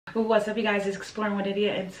What's up, you guys? It's Exploring with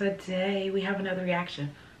Idia, and today we have another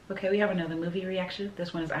reaction. Okay, we have another movie reaction.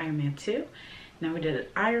 This one is Iron Man 2. Now we did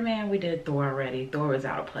Iron Man, we did Thor already. Thor was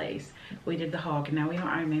out of place. We did the Hulk, and now we're on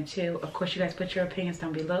Iron Man 2. Of course, you guys put your opinions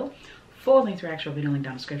down below. Full length reaction will be the link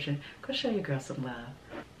down in the description. Go show your girl some love.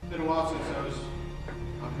 It's been a while since I was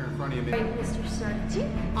up here in front of you. Mr. Stark, do you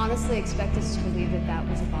honestly expect us to believe that that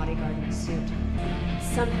was a bodyguard in a suit?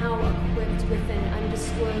 Somehow equipped with an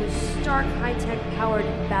undisclosed, stark, high-tech, powered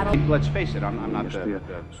battle... Let's face it, I'm not the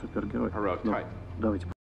heroic type.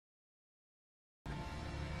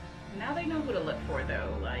 Now they know who to look for,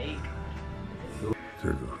 though. Like...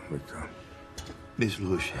 Miss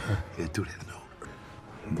Lucia, tú eres no.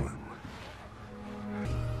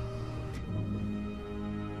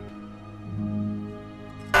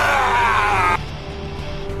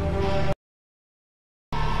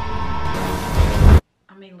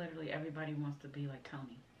 I mean, literally everybody wants to be like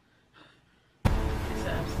Tony. It's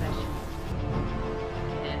an obsession.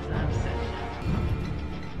 It's an obsession.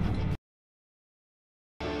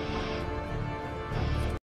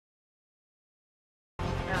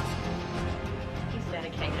 Yeah. He's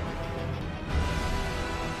dedicated.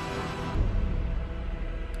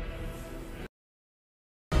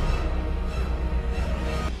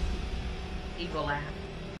 Evil laugh.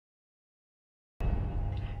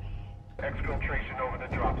 Exfiltration over the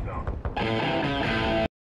drop zone.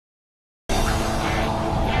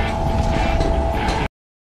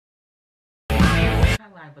 How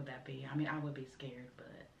live would that be? I mean, I would be scared, but...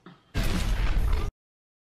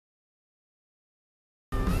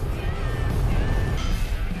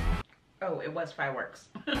 Oh, it was fireworks.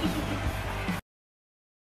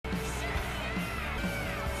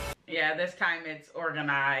 Yeah, this time it's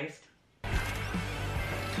organized.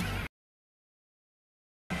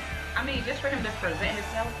 I mean, just for him to present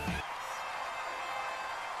himself.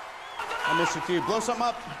 Mr. T, blow something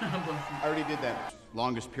up. I already did that.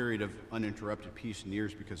 Longest period of uninterrupted peace in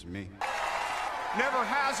years because of me. Never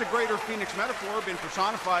has a greater Phoenix metaphor been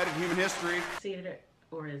personified in human history. See it,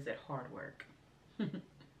 or is it hard work?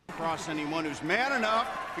 Cross anyone who's man enough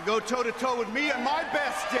to go toe-to-toe with me on my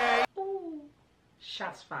best day. Ooh,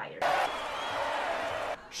 shots fired.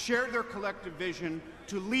 Share their collective vision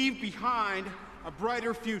to leave behind a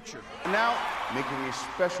brighter future. Now, making a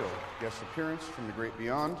special guest appearance from the great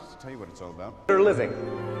beyond to tell you what it's all about. Better living,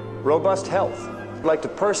 robust health. I'd like to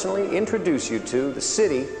personally introduce you to the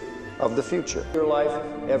city of the future. Your life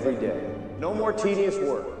every day. No more tedious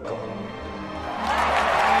work.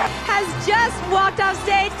 Has just walked off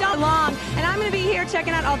stage, don't long, and I'm going to be here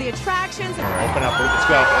checking out all the attractions. Open up, let's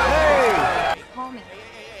go. Hey! Call me.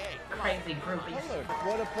 Crazy groupies.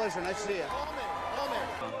 What a pleasure, nice to see you.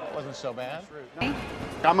 That wasn't so bad.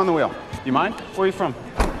 I'm on the wheel. You mind? Where are you from?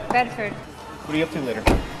 Bedford. What are you up to later?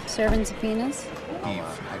 Serving subpoenas. Eve,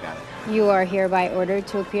 I got it. You are hereby ordered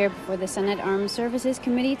to appear before the Senate Armed Services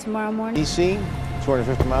Committee tomorrow morning. DC,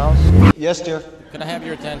 250 miles. Yes, dear. Can I have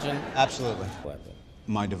your attention? Absolutely.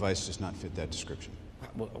 My device does not fit that description.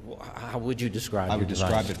 How would you describe I would your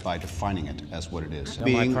describe device? it by defining it as what it is. No,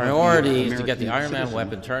 my priority is to get the American Iron Man citizen.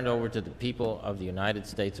 weapon turned over to the people of the United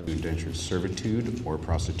States of Indentured servitude or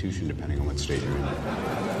prostitution, depending on what state you're in.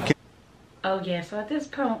 Oh yeah, so at this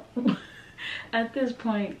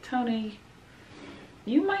point, Tony,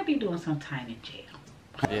 you might be doing some time in jail.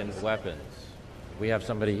 in weapons. We have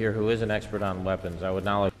somebody here who is an expert on weapons. I would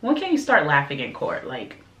now like When can you start laughing in court?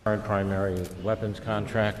 Like, our primary weapons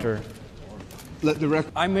contractor.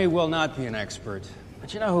 I may well not be an expert,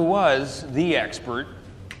 but you know who was the expert?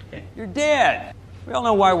 Your dad. We all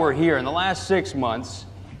know why we're here. In the last 6 months,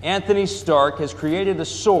 Anthony Stark has created a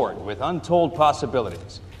sword with untold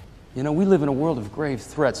possibilities. You know, we live in a world of grave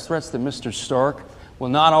threats that Mr. Stark will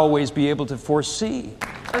not always be able to foresee.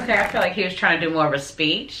 okay, I feel like he was trying to do more of a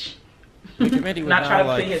speech. The committee would Not now trying to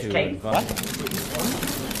like plead his case. invite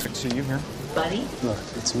See you here. Buddy? Look,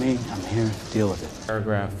 it's me. I'm here to deal with it.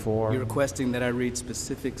 paragraph 4. You're requesting that I read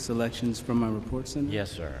specific selections from my report, Senator?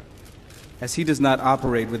 Yes, sir. As he does not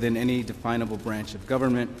operate within any definable branch of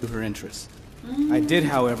government to her interests. I did,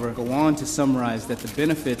 however, go on to summarize that the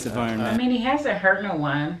benefits of Iron I Man mean, he hasn't hurt no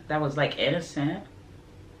one that was like innocent.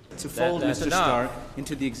 to fold that's Mr. enough. Stark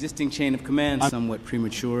into the existing chain of command. Somewhat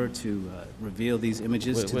premature to reveal these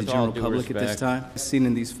images to the With all general due public at this respect. time. Seen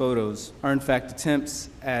in these photos are in fact attempts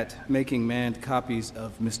at making manned copies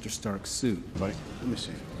of Mr. Stark's suit. Buddy, let me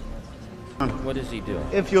see. What does he do?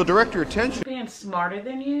 If you'll direct your attention, Being smarter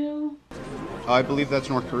than you? I believe that's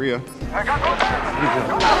North Korea.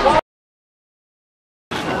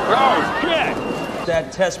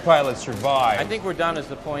 That test pilot survived. I think we're done is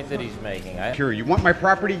the point that he's making. Sure, you want my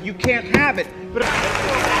property? You can't have it. But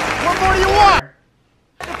what more do you want?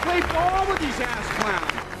 play ball with these ass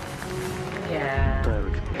clowns. Yeah.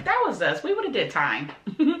 If that was us, we would have did time.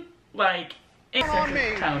 Like, On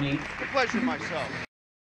me. Tony. The pleasure of myself.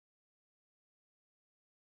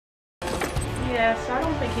 Yes, I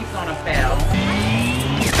don't think he's gonna fail.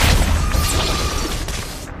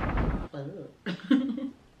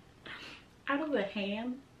 Out of the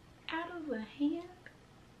hand? Out of the hand?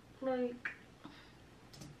 Like...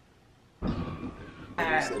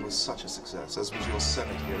 It was such a success, as was your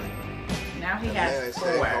Senate hearing. Now he And has may I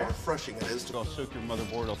say how 4. refreshing it is to... I'll soak your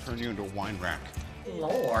motherboard, I'll turn you into a wine rack.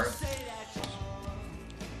 Lord.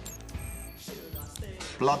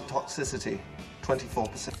 Blood toxicity,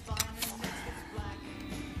 24%.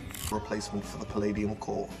 Replacement for the palladium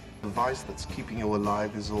core. The vice that's keeping you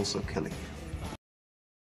alive is also killing you.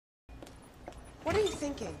 What are you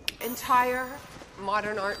thinking? Entire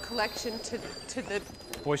modern art collection to the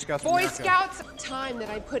Boy Scouts of Boy America. Scouts? Time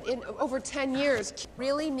that I put in over 10 years.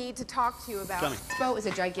 Really need to talk to you about. Johnny. Expo is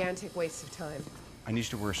a gigantic waste of time. I need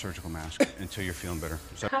you to wear a surgical mask until you're feeling better.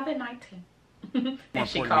 Is that COVID-19. more And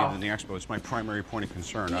she important to me called. than the expo? It's my primary point of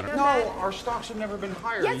concern. I don't... No, our stocks have never been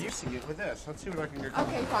higher. Yes. You see it with this. Let's see what I can get.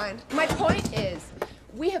 Okay, fine. My point is,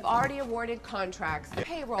 we have already awarded contracts,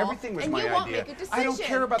 payroll, Everything was and my you won't idea. make a decision. I don't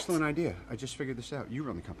care about an idea. I just figured this out. You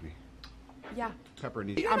run the company. Yeah. Pepper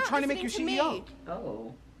needs. You're I'm not trying to make you listening CEO. to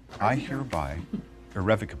Oh. I hereby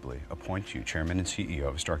irrevocably appoint you chairman and CEO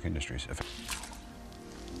of Stark Industries.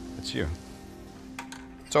 It's you.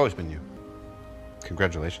 It's always been you.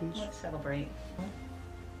 Congratulations. Let's celebrate.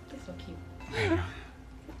 He's so cute.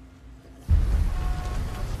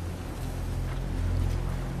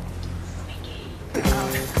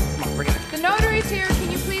 The notary's here.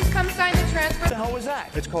 Can you please come sign the transfer? What the hell was that?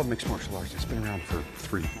 It's called mixed martial arts. It's been around for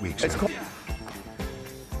 3 weeks. It's now. called...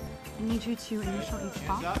 I need you to initial each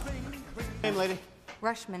spot. Name, lady.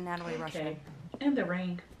 Rushman, Natalie Rushman. Okay. In the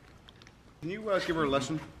ring. Can you give her a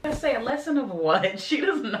lesson? I say a lesson of what? She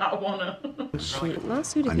does not want to.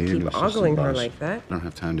 Lawsuit I if need you an keep assistant ogling her boss. like that. I don't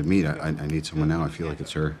have time to meet. I need someone now. I feel like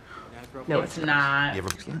it's her. No, It's not. You ever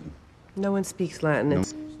Latin? No one speaks Latin. No.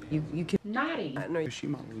 It's, you can. Naughty. No, Is she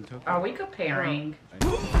modeling Tokyo? Are we comparing?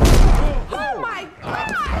 Oh my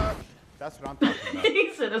God! That's what I'm talking about.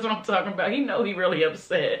 He said that's what I'm talking about. He know he really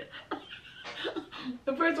upset.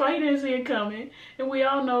 The first one, he didn't see it coming. And we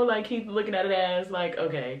all know, like, he's looking at it as, like,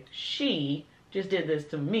 okay, she just did this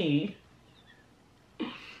to me.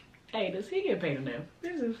 Hey, does he get paid enough?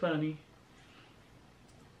 This is funny.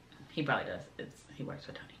 He probably does. He works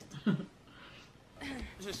for Tony.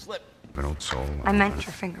 Just slip. An old soul. I meant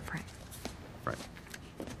your fingerprint. Right.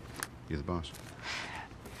 You're the boss.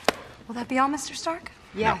 Will that be all, Mr. Stark?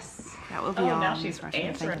 Yes, that will be Oh, all. now Ms. she's Rushman.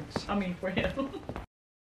 answering. Thank you. I mean, for him.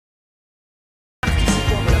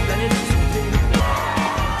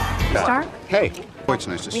 Stark? Hey. Oh, it's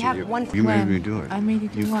nice to We see have you. one You made plan. me do it. I made you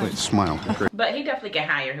do You what? quit. Smile. Great. But he definitely can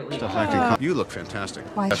hire who he Stuff wants. acting. You look fantastic.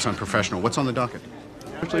 Why? That's unprofessional. What's on the docket?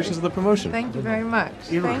 Congratulations on the promotion. Thank you very much.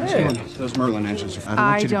 You're right. Thank you. Those Merlin engines are... I don't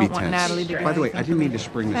I want you to don't be want tense. Natalie to do By the way, I anything didn't mean to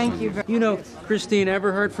spring this Thank on you. You know Christine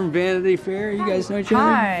Everhart from Vanity Fair? You guys know each other?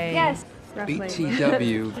 Hi. Yes.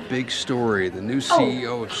 BTW, big story. The new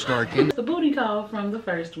CEO of Stark Industries. The booty call from the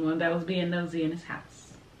first one that was being nosy in his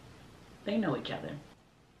house. They know each other.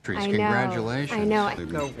 I know. Congratulations. I know.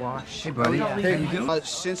 Go wash. Hey, buddy. How you doing?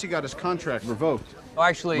 Since he got his contract revoked, Oh,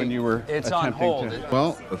 actually, when you were it's on attempting hold. to...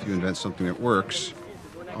 Well, if you invent something that works,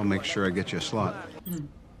 I'll make sure I get you a slot.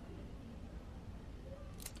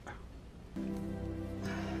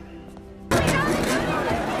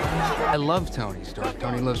 I love Tony Stark.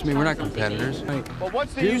 Tony loves me. We're not competitors. Well,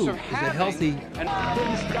 what's the Dude, use is of it having... healthy?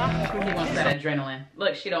 He wants that adrenaline.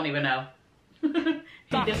 Look, she don't even know.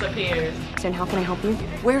 He disappears. And how can I help you?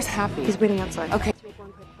 Where's Happy? He's waiting outside. Okay.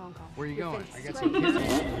 Where are you going? I got some kids.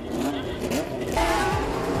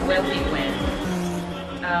 Will he win?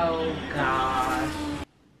 Oh, gosh.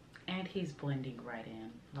 And he's blending right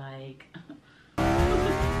in. Like...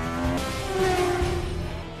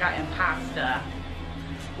 Got impasta.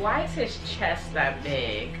 Why is his chest that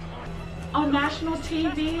big? On national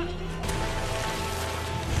TV?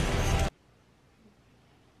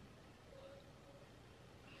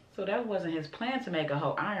 So that wasn't his plan to make a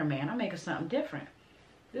whole Iron Man. I'm making something different.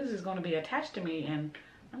 This is going to be attached to me and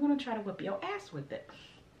I'm going to try to whip your ass with it.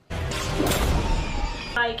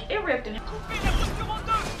 Like, it ripped in.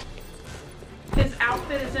 His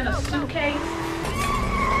outfit is in a suitcase.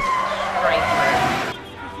 Right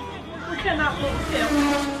there. We cannot lose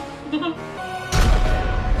him.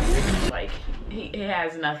 Like, he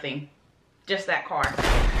has nothing. Just that car.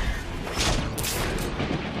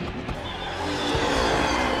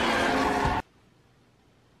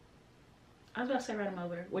 was about to say run him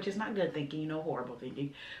over, which is not good thinking, you know, horrible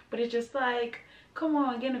thinking. But it's just like, come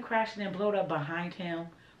on, get in a crash and then blow it up behind him.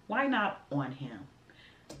 Why not on him?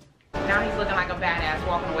 Now he's looking like a badass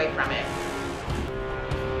walking away from it.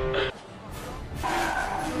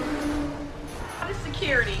 This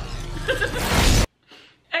security.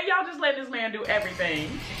 And y'all just let this man do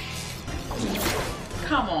everything.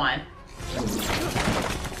 Come on.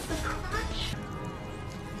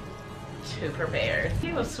 Too prepared.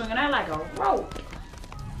 He was swinging out like a rope.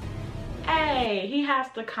 Hey, he has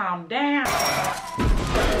to calm down.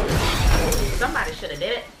 Somebody should have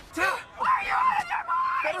did it.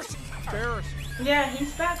 Yeah,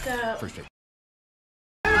 he's back up.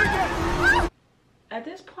 At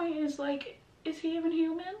this point, it's like, is he even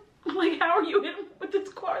human? Like, how are you hit him with this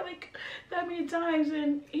car like that many times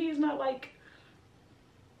and he's not like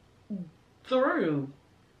through?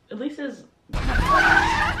 At least his.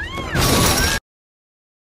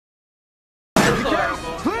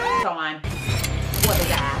 It's on. What is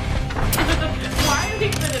that? Why is he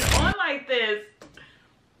putting it on like this?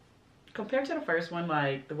 Compared to the first one,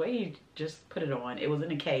 like the way he just put it on, it was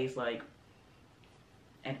in a case, like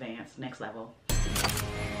advanced, next level.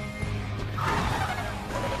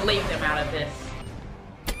 Leave them out of this.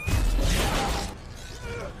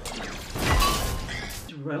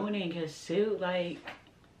 He's ruining his suit, like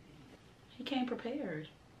he came prepared.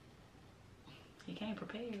 He came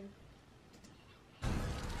prepared.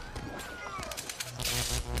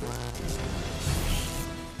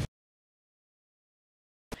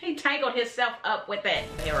 He tangled himself up with that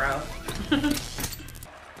hero.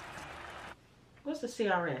 What's the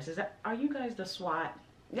CRS? Is that, are you guys the SWAT?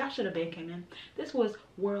 Y'all should have been came in. This was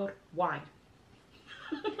worldwide.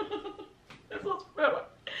 This was worldwide.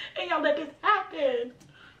 And y'all let this happen.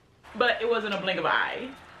 But it wasn't a blink of an eye.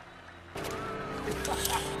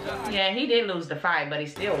 Yeah, he did lose the fight, but he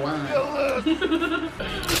still won.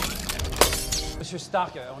 Monsieur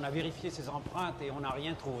Stark, on a vérifié ses empreintes et on n'a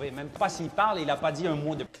rien trouvé. Même pas s'il parle, il a pas dit un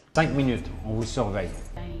mot de... 5 minutes, on vous surveille.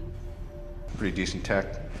 Pretty decent tech.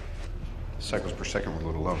 Cycles per second were a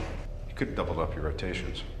little low. You could have doubled up your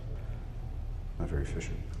rotations. Not very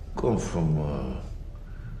efficient. Come from a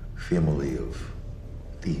family of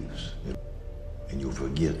thieves, and you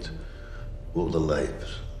forget all the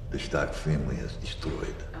lives the Stark family has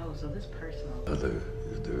destroyed. Oh, so this personal. Other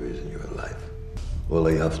is the reason you're alive. All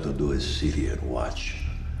I have to do is sit here and watch.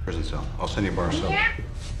 Prison cell. I'll send you a bar cell.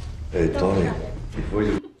 Hey, Tony, before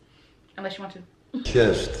you... Unless you want to.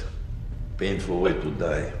 Chest. Painful way to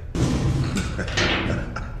die.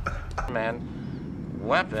 Man,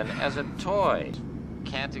 weapon as a toy.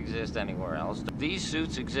 Can't exist anywhere else. These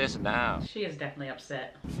suits exist now. She is definitely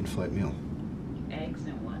upset. In-flight meal. Eggs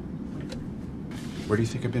and what? Where do you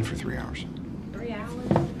think I've been for 3 hours? 3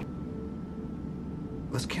 hours?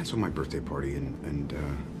 Let's cancel my birthday party and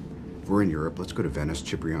we're in Europe. Let's go to Venice,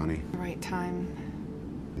 Cipriani. Right time.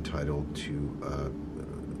 Entitled to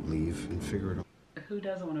leave and figure it out. Who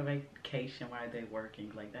doesn't want a vacation while they're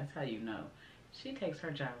working? Like, that's how you know. She takes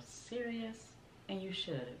her job serious, and you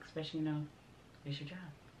should, especially, you know, it's your job.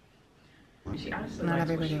 She honestly Not likes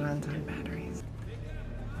everybody what she runs on batteries.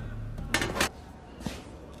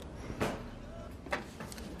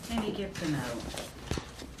 And he gets a note.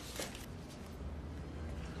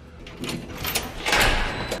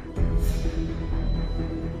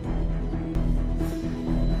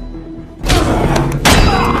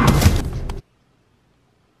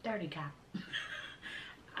 Dirty cop.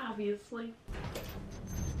 Obviously.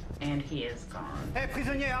 And he is gone. Hey,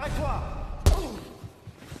 prisonnier, arrête-toi!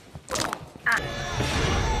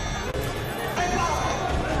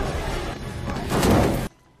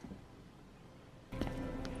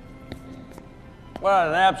 What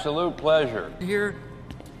an absolute pleasure. Here,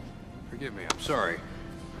 forgive me, I'm sorry.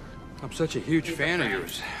 I'm such a huge fan of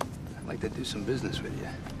yours. I'd like to do some business with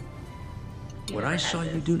you. What I saw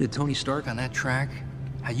you do to Tony Stark on that track,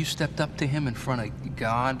 how you stepped up to him in front of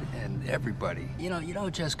God and everybody. You know, you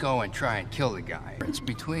don't just go and try and kill the guy. It's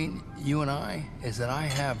between you and I is that I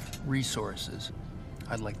have resources.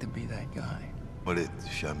 I'd like to be that guy.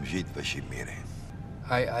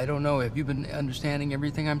 I don't know. Have you been understanding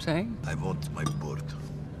everything I'm saying? I want my board.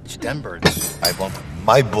 Stenberg. I want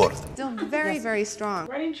my board. Still very, very strong.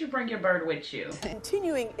 Why didn't you bring your bird with you?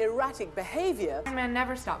 Continuing erratic behavior. Iron Man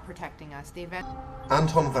never stopped protecting us. The event.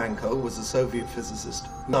 Anton Vanko was a Soviet physicist.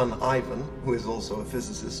 Son Ivan, who is also a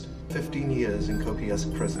physicist, 15 years in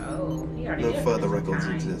Kopiasek prison. Oh, he already No did further prison records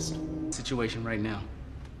time. exist. Situation right now.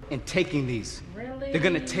 And taking these. Really? They're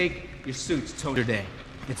gonna take your suits today.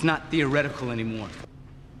 It's not theoretical anymore.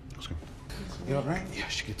 You all right? Yeah, I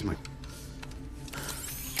should get to my...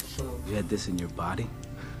 You had this in your body?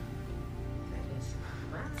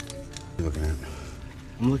 You looking at?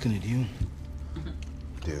 I'm looking at you.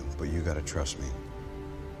 Do, but you gotta trust me.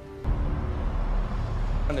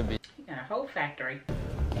 You got a whole factory.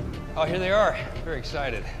 Oh, here they are. Very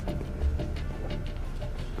excited.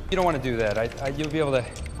 You don't want to do that. You'll be able to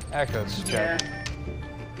act out, Jack.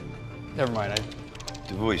 Never mind.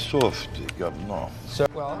 The voice soft, no. So,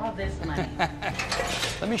 well, all this money.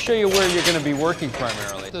 Let me show you where you're going to be working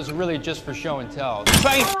primarily. This is really just for show and tell.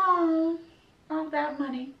 Bang! Oh, all that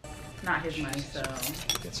money. Not his money, so.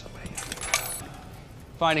 Get somebody.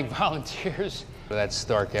 Finding volunteers for that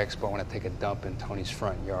Stark Expo. I want to take a dump in Tony's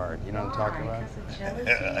front yard. You know what I'm talking about?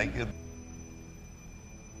 I get.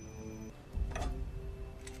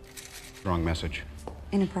 Wrong message.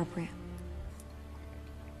 Inappropriate.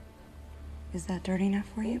 Is that dirty enough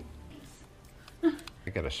for you? I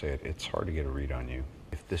gotta say it, it's hard to get a read on you.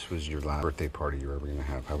 If this was your last birthday party you're ever gonna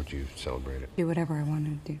have, how would you celebrate it? Do whatever I want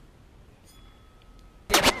to do.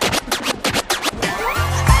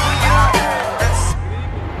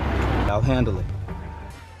 I'll handle it.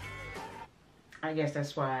 I guess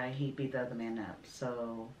that's why he beat the other man up.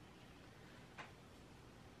 So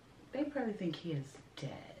they probably think he is dead.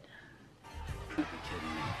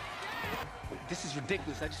 This is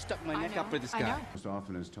ridiculous. I just stuck my neck out for this guy. As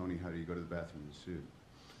often as Tony, how do you go to the bathroom in a suit?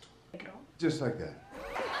 Just like that.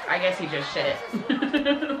 I guess he just shit.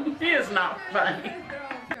 He is not funny.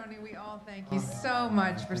 Tony, we all thank you so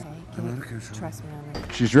much for trust me on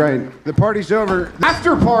it. She's right. The party's over.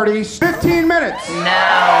 After party's 15 minutes. No.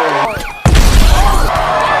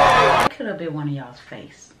 That could have been one of y'all's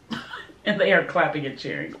face. And they are clapping and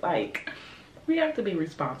cheering. Like, we have to be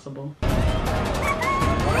responsible.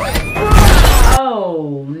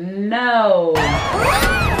 Oh no.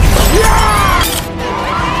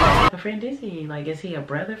 What friend is he? Like, is he a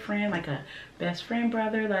brother friend? Like a best friend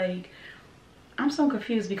brother? Like, I'm so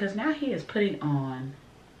confused because now he is putting on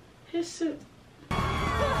his suit.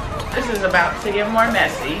 This is about to get more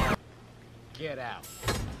messy. Get out.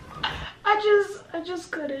 I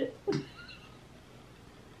just couldn't.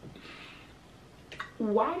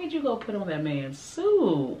 Why did you go put on that man's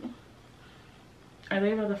suit? Are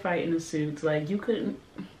they about to fight in the suits? Like, you couldn't,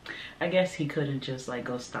 I guess he couldn't just like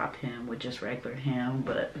go stop him with just regular him,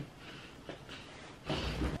 but.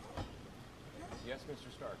 Yes, Mr.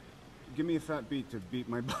 Stark. Give me a fat beat to beat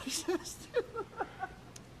my buddy's ass too.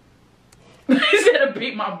 He said to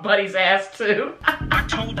beat my buddy's ass too. I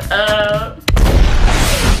told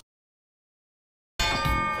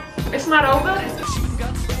It's not over?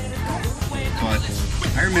 But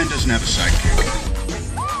Iron Man doesn't have a sidekick.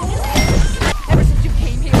 Ever since you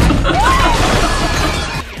came here.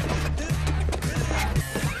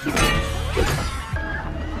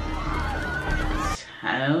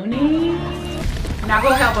 Tony? Now go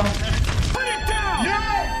help him. Put it down! No!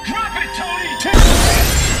 Drop it,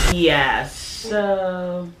 Tony! Yes.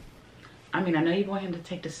 So, I mean, I know you want him to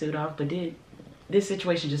take the suit off, but this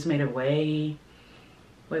situation just made it way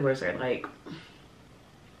worse. Like,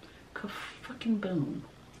 fucking boom.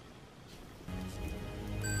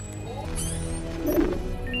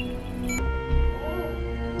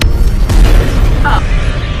 Oh.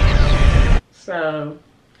 So,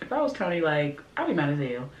 if I was Tony, like, I'd be mad as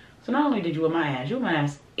hell. So not only did you whip my ass, you whipped my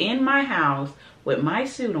ass in my house with my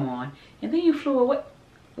suit on, and then you flew away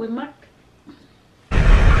with my...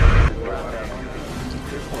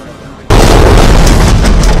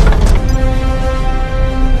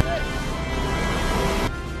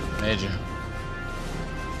 Major.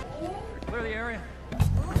 Clear the area.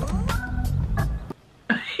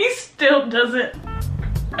 He still doesn't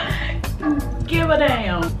give a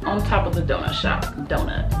damn. On top of the donut shop.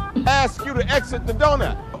 Donut. Ask you to exit the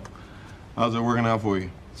donut. How's it working out for you?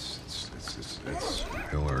 It's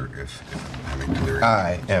killer if I'm having clear.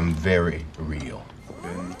 I am very real.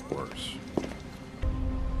 Been worse.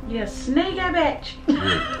 Yeah, snake a bitch.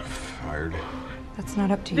 You're fired. That's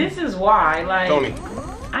not up to you. This is why, like, Tony.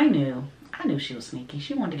 I knew she was sneaky.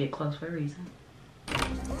 She wanted to get close for a reason. I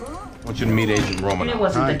want you to meet Agent Roman. And it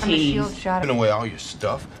wasn't the tease. Giving away all your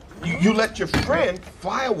stuff. You let your friend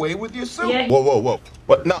fly away with your suit. Yeah. Whoa.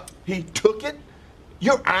 What? No, he took it?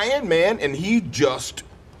 You're Iron Man and he just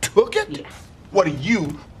took it? Yeah. What do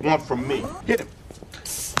you want from me? Hit him.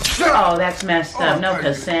 Oh, that's messed up. No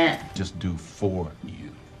consent. Just do for you.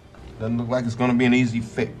 Doesn't look like it's gonna be an easy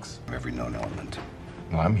fix. Every known element.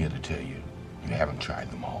 Well, I'm here to tell you, you haven't tried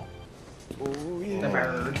them all. Oh, yeah. The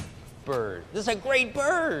bird. Bird. This is a great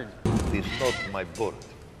bird. It's not my bird.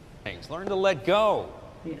 Thanks. Learn to let go.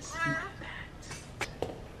 Yes.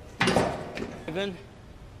 Evan,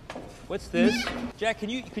 what's this? Jack,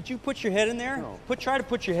 could you put your head in there? No. Try to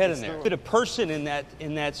put your head in there. Put a person in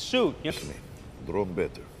that suit. Drawn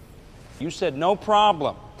better. You said no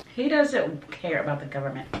problem. He doesn't care about the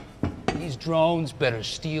government. These drones better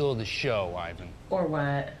steal the show, Ivan. Or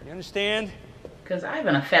what? You understand? Because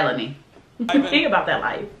Ivan a felony. Ivan. Think about that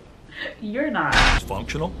life. You're not. It's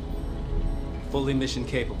functional. Fully mission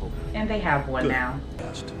capable. And they have one now.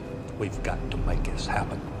 Best. We've got to make this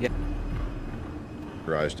happen. Yeah.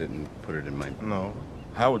 Rise didn't put it in my... No.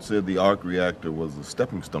 Howard said the arc reactor was a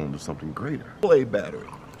stepping stone to something greater. A battery.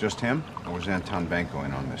 Just him? Or was Anton Banco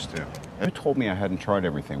in on this too? You told me I hadn't tried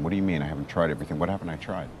everything. What do you mean I haven't tried everything? What happened I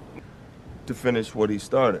tried? To finish what he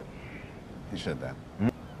started. He said that.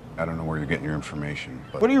 I don't know where you're getting your information,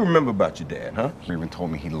 but... What do you remember about your dad, huh? He even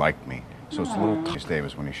told me he liked me. So it's a little Chris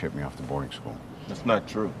Davis when he shipped me off to boarding school. That's not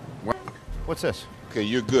true. What's this? Okay,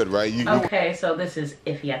 you're good, right? Okay, so this is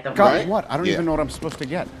iffy at the God, moment. what? I don't even know what I'm supposed to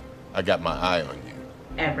get. I got my eye on you.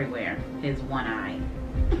 Everywhere. His one eye.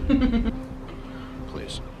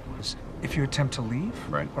 Please. If you attempt to leave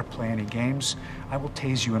or play any games, I will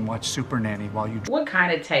tase you and watch Super Nanny while you... What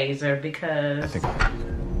kind of taser? Because... I think...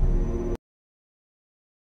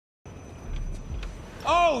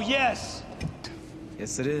 Oh, yes!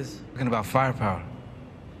 Yes, it is. Talking about firepower.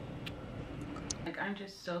 Like, I'm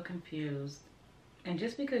just so confused. And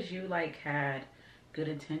just because you, like, had good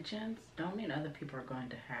intentions, don't mean other people are going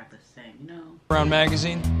to have the same, you know? Brown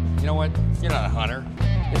magazine, you know what? You're not a hunter.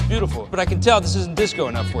 It's beautiful, but I can tell this isn't disco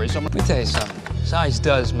enough for you, so let me tell you something. Size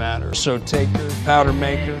does matter. So taker, powder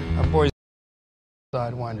maker, our boys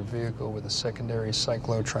sidewinder vehicle with a secondary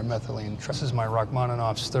cyclotrimethylene. This is my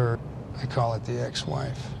Rachmaninoff's third. I call it the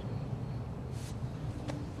ex-wife.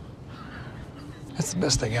 That's the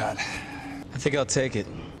best I got. I think I'll take it.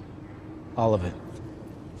 All of it.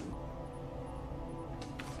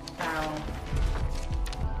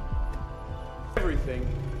 Everything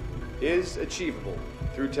is achievable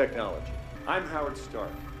through technology. I'm Howard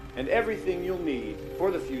Stark, and everything you'll need for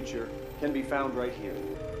the future can be found right here.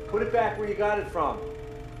 Put it back where you got it from.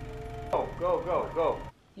 Go, go, go, go.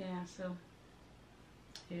 Yeah, so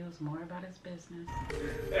he was more about his business.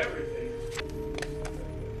 Everything.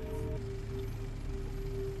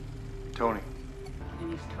 Tony,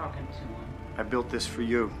 And he's talking to him. I built this for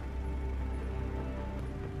you.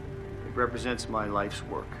 It represents my life's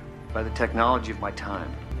work. By the technology of my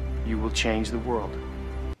time, you will change the world.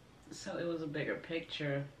 So it was a bigger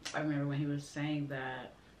picture. I remember when he was saying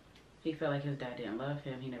that he felt like his dad didn't love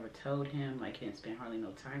him. He never told him, like he didn't spend hardly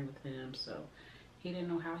no time with him. So he didn't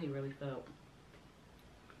know how he really felt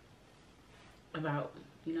about,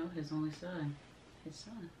 you know, his only son, his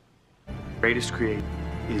son. Greatest creator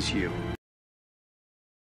is you.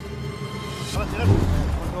 $6. $6.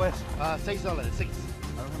 I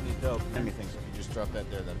don't have any dope. Anything, so if you just drop that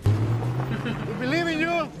there, then. We believe in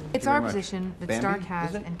you! It's our position that Stark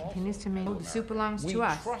has and continues to make. The suit belongs to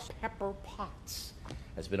us. We trust Pepper Potts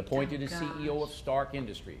has been appointed as CEO of Stark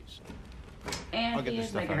Industries. And he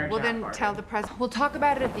is making her Well, job then harder. tell the president. We'll talk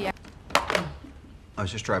about it at the end. I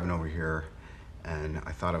was just driving over here, and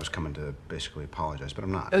I thought I was coming to basically apologize, but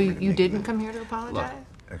I'm not. Oh, you didn't come here to apologize?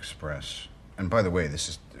 Look, Express. And by the way, this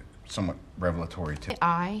is somewhat revelatory, too.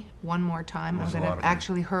 One more time, I'm There's a going lot to of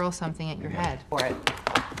actually hurl something at your head. For it.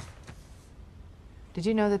 Did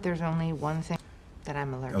you know that there's only one thing that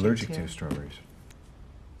I'm allergic to? To strawberries.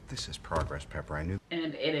 This is progress, Pepper. I knew.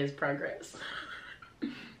 And it is progress.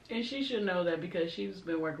 And she should know that because she's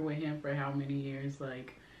been working with him for how many years.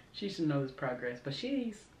 Like, she should know this progress. But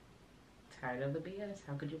she's tired of the BS.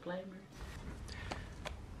 How could you blame her?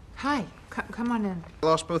 Hi, come on in. I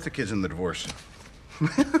lost both the kids in the divorce.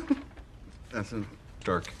 That's a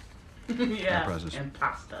Stark. Yeah, presents. and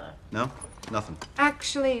pasta. No? Nothing.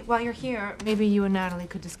 Actually, while you're here, maybe you and Natalie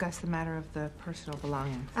could discuss the matter of the personal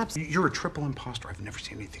belongings. Absolutely. You're a triple imposter. I've never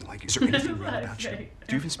seen anything like you. Is there anything real about you? Do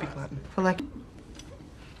you even speak Latin?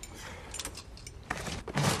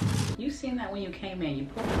 You seen that when you came in. You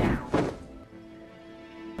pulled it down.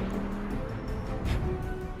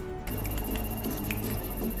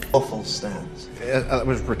 Awful stance. It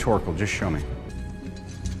was rhetorical. Just show me.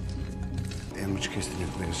 In which case the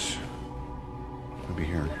nucleus would be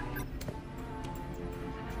here.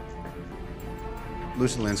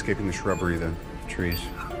 Lucid landscaping, the shrubbery, the trees.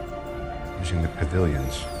 Using the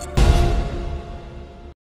pavilions.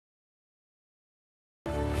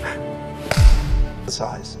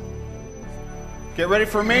 Size. Get ready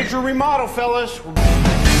for a major remodel, fellas.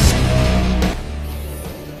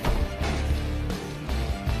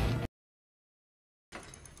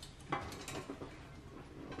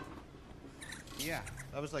 Yeah,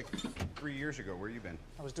 that was like 3 years ago. Where you been?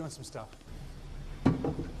 I was doing some stuff.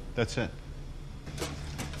 That's it.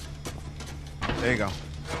 There you go.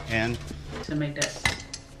 And To make that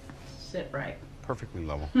sit right. perfectly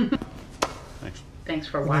level. Thanks. Thanks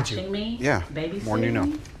for watching me. Yeah, Babysitting more than you know.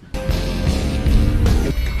 me.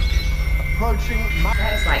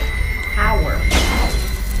 That is like power.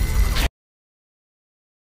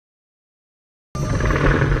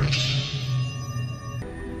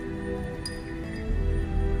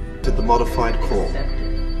 To the modified core.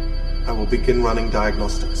 I will begin running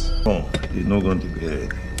diagnostics. Oh, it's not going to be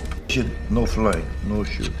anything. Shit, no flight, no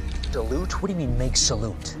shoot. Salute? What do you mean make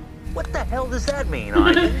salute? What the hell does that mean,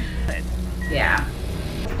 Ivan? Yeah.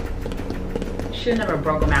 Should never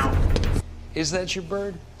broke him out. Is that your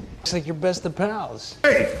bird? Looks like you're best of pals.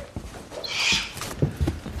 Hey!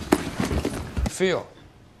 Feel?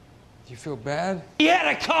 Do you feel bad? He had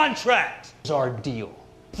a contract! It's our deal.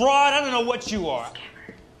 Fraud, I don't know what you are.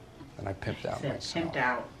 And I pimped out myself. Pimped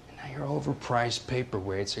out. And now you're overpriced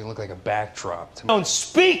paperweight, so you look like a backdrop to Don't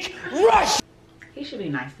speak Russian! He should be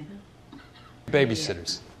nice to him.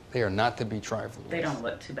 babysitters. They are not to be trifled with. They don't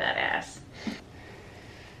look too badass.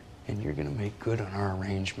 And you're gonna make good on our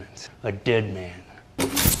arrangement. A dead man.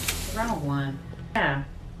 Round one. Yeah.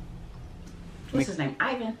 What's his name?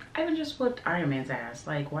 Ivan. Ivan just whooped Iron Man's ass.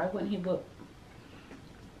 Like, why wouldn't he whoop?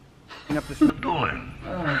 What you doing?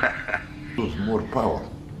 Use more power.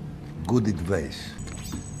 Good advice.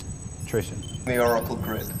 Tracy. The Oracle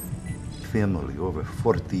Grid. Family over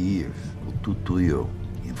 40 years will do to you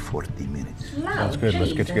in 40 minutes. No, Sounds good.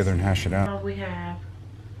 Let's get together and hash it out.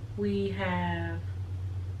 We have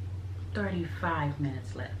 35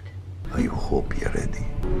 minutes left. I hope you're ready.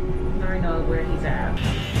 I already know where he's at.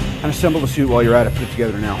 Unassemble the suit while you're at it. Put it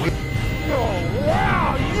together now.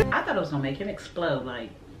 I thought it was gonna make him explode. Like,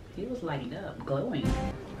 he was lighting up, glowing.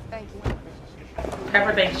 Thank you.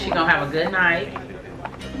 Pepper thinks she's gonna have a good night.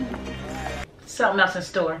 Something else in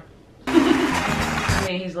store. I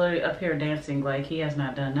mean, he's literally up here dancing like he has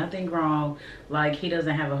not done nothing wrong. Like he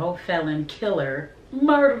doesn't have a whole felon, killer,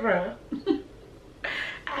 murderer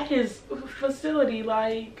at his facility.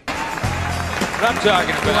 Like, I'm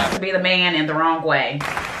talking he wants to be the man in the wrong way.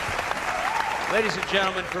 Ladies and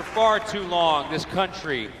gentlemen, for far too long, this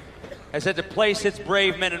country has had to place its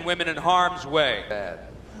brave men and women in harm's way.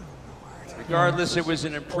 Regardless, it was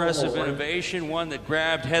an impressive innovation, one that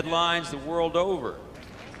grabbed headlines the world over.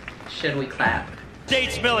 Should we clap?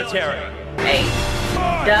 States military. Hey,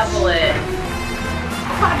 double it.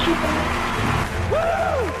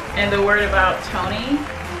 And the word about Tony,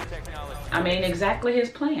 I mean, exactly his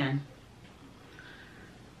plan.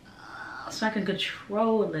 So I can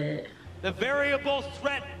control it. The variable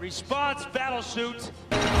threat response battle suit.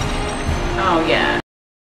 Oh, yeah.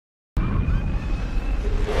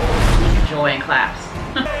 Joy and claps.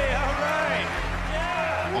 Hey, all right.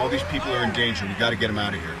 Yeah. All these people are in danger. We got to get them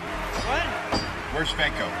out of here. What? Where's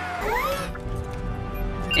Fanko?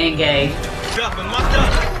 Engage. Dropping locked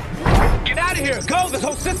up. Get out of here. Go. This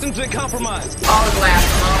whole system's been compromised. All the glass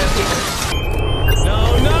from all the people.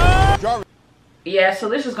 No. Yeah, so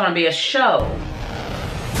this is going to be a show.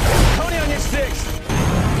 Tony on your six.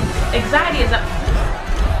 Anxiety is up.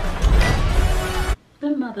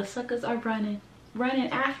 The mother suckers are running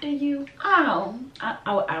after you. Oh,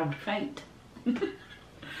 I would faint.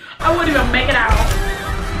 I wouldn't even make it out.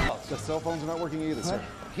 The cell phones are not working either, sir.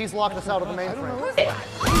 He's locked us out of the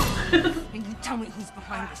mainframe. And you tell me who's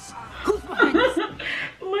behind this. Who's behind this?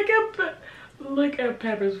 Look at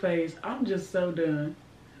Pepper's face. I'm just so done.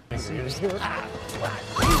 How that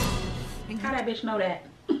bitch know that?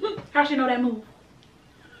 How she know that move?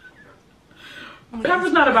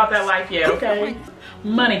 Pepper's not about that life yet, okay?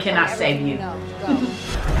 Money cannot save you.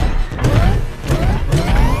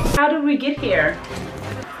 How did we get here?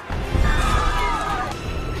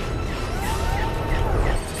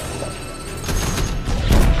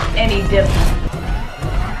 Any dip.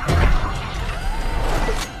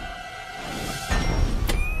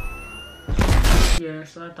 Yeah,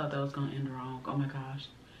 so I thought that was gonna end wrong. Oh my gosh.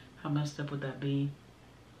 How messed up would that be?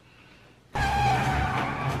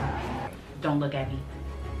 Don't look at me.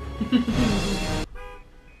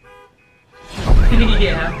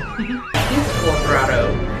 Yeah. He's full throttle.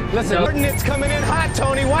 Listen, it's coming in hot,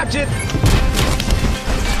 Tony. Watch it.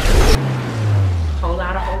 Whole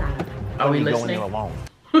lot of. Are we listening? Going there alone.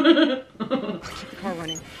 Car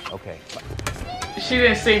running. Okay. She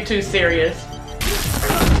didn't seem too serious.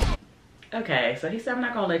 Okay, so he said, I'm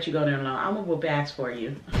not gonna let you go there alone. I'm gonna whoop ass for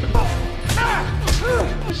you.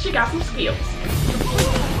 She got some skills.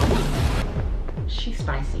 She's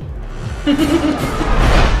spicy.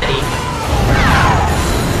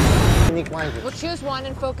 Unique language. We'll choose one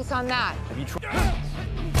and focus on that. Have you tried?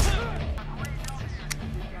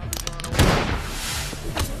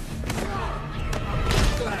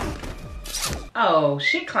 Oh,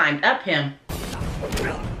 she climbed up him.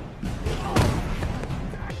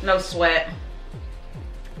 No sweat.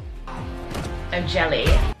 A jelly.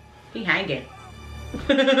 He hanging.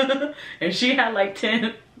 And she had like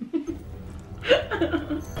 10.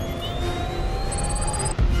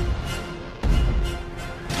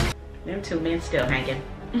 Them two men still hanging.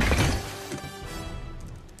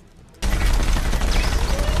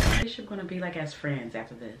 At least you're gonna be like as friends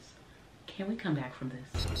after this. Can we come back from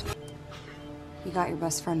this? You got your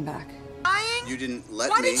best friend back. You didn't let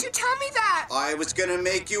me. Why didn't you tell me that? I was gonna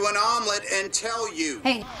make you an omelet and tell you.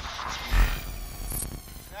 Hey.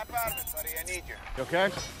 Snap out of it, buddy. I need you. You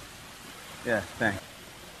okay? Yeah, thanks.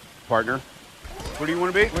 Partner, where do you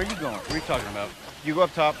want to be? Where are you going? What are you talking about? You go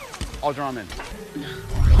up top. I'll draw him in.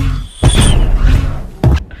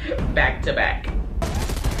 Back to back.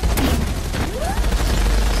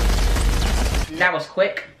 That was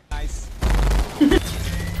quick. Nice.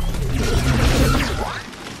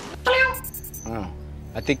 Oh,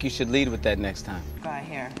 I think you should lead with that next time. Guy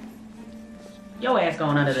here. Your ass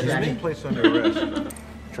going under the dungeon. Place under arrest.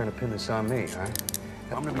 Trying to pin this on me, huh?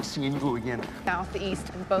 I'm gonna be seeing you again. South, east,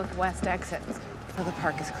 and both west exits. So the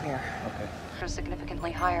park is clear. Okay.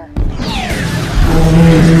 Significantly higher.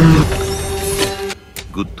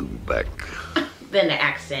 Good to be back. Then the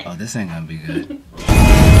accent. Oh, this ain't gonna be good.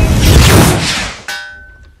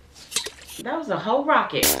 That was a whole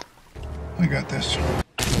rocket. We got this.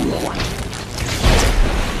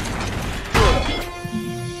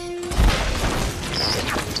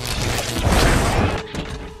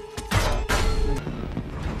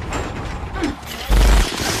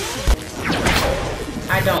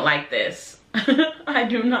 I don't like this. I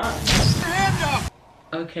do not.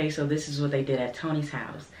 Okay, so this is what they did at Tony's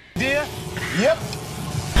house. Dear? Yep.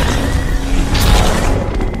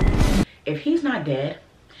 If he's not dead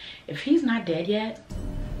yet,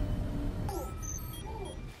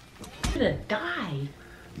 he could have died.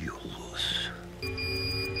 You lose.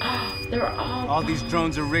 Oh, they're All these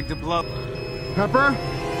drones are rigged to blow. Pepper?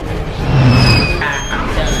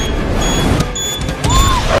 I'm done.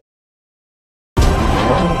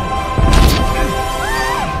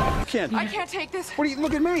 I can't take this. What do you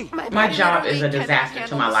look at me? My job is a disaster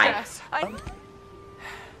to my life.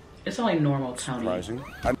 It's only normal, Tony. Surprising.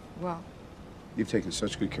 Well, You've taken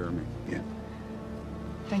such good care of me. Yeah.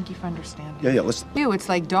 thank you for understanding. Yeah, let's... Ew, it's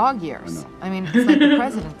like dog years. I know. I mean, it's like the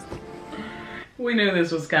president's. We knew this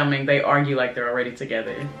was coming. They argue like they're already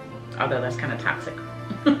together. Although that's kind of toxic.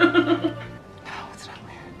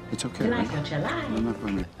 It's okay. You like what you like. I'm not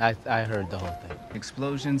going to... I heard the whole thing.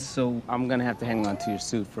 Explosions, so I'm gonna have to hang on to your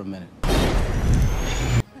suit for a minute.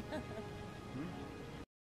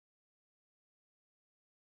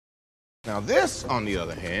 Now this, on the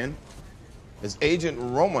other hand, is Agent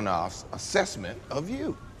Romanov's assessment of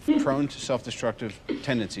you. Prone to self-destructive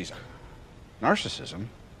tendencies. Narcissism?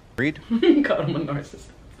 Read? Call him a narcissist.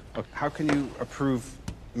 How can you approve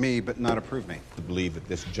me but not approve me? I believe at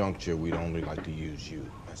this juncture we'd only like to use you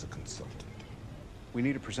as a consultant. We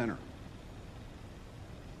need a presenter.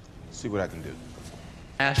 See what I can do.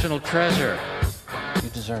 National treasure. You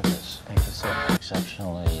deserve this. Thank you, sir.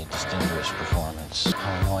 Exceptionally distinguished performance.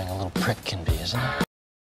 How annoying a little prick can be, isn't it?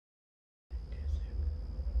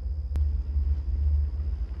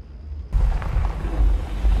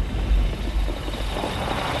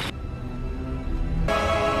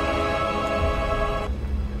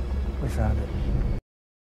 We found it.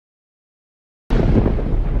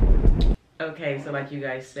 Okay, so like you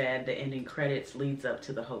guys said, the ending credits leads up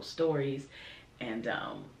to the whole stories. And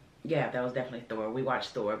yeah, that was definitely Thor. We watched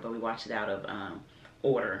Thor, but we watched it out of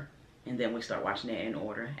order. And then we start watching it in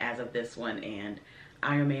order as of this one. And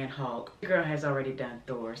Iron Man, Hulk. Your girl has already done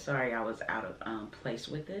Thor. Sorry I was out of place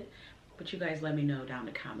with it. But you guys let me know down in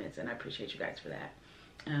the comments, and I appreciate you guys for that.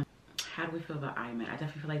 How do we feel about Iron Man? I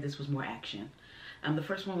definitely feel like this was more action. The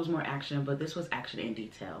first one was more action, but this was action in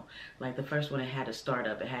detail. Like the first one, it had to start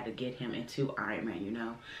up. It had to get him into Iron Man, you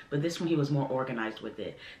know? But this one, he was more organized with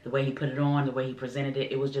it. The way he put it on, the way he presented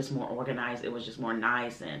it, it was just more organized. It was just more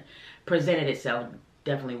nice and presented itself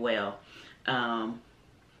definitely well.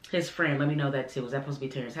 His friend, let me know that too. Was that supposed to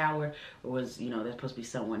be Terrence Howard? Or was, you know, that's supposed to be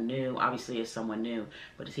someone new? Obviously, it's someone new.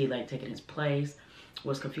 But is he, like, taking his place?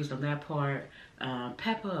 Was confused on that part.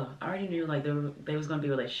 Peppa, I already knew like they was gonna be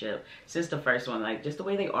a relationship since the first one. Like just the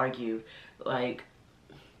way they argued, like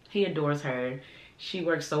he adores her. She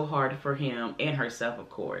works so hard for him and herself, of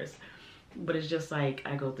course. But it's just like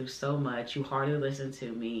I go through so much. You hardly listen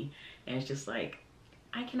to me, and it's just like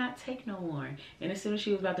I cannot take no more. And as soon as she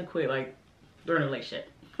was about to quit, like they're in a relationship,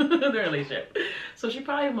 they're in a relationship. So she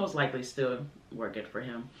probably most likely still working for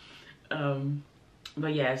him.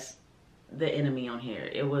 But yes. The enemy on here,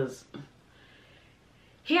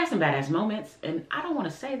 he has some badass moments, and I don't want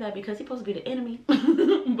to say that because he's supposed to be the enemy,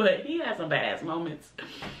 but he has some badass moments.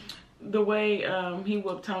 The way he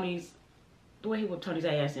whooped Tony's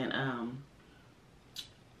ass in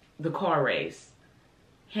the car race.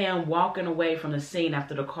 Him walking away from the scene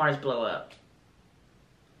after the cars blow up.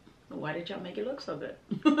 Why did y'all make it look so good?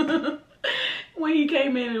 When he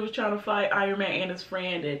came in and was trying to fight Iron Man and his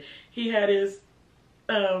friend, and he had his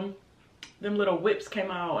them little whips came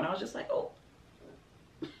out, and I was just like, oh.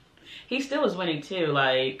 He still was winning too,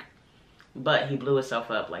 like, but he blew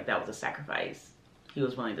himself up. Like, that was a sacrifice he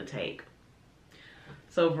was willing to take.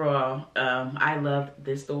 So overall, I loved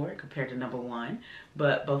this Thor compared to number 1,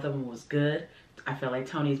 but both of them was good. I feel like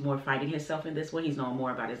Tony's more fighting himself in this one. He's knowing more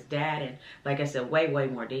about his dad, and like I said, way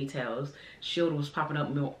more details. Shield was popping up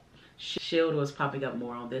more. Shield was popping up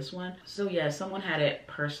more on this one. So yeah, someone had it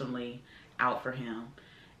personally out for him,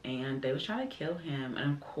 and they was trying to kill him.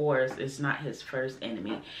 And of course, it's not his first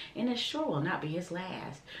enemy, and it sure will not be his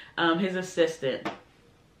last. His assistant,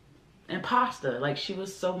 imposter, like she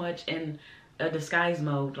was so much in a disguise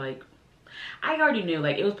mode. Like, I already knew,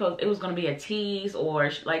 like, it was gonna be a tease, or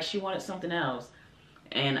like she wanted something else.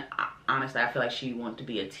 And honestly, I feel like she wanted to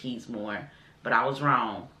be a tease more, but I was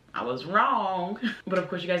wrong. I was wrong. But of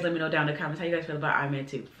course, you guys let me know down in the comments how you guys feel about Iron Man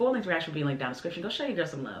 2. Full length reaction will be linked down in the description. Go show your girl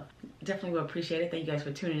some love. Definitely will appreciate it. Thank you guys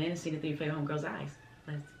for tuning in and seeing it through your favorite homegirl's eyes.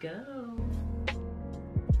 Let's go.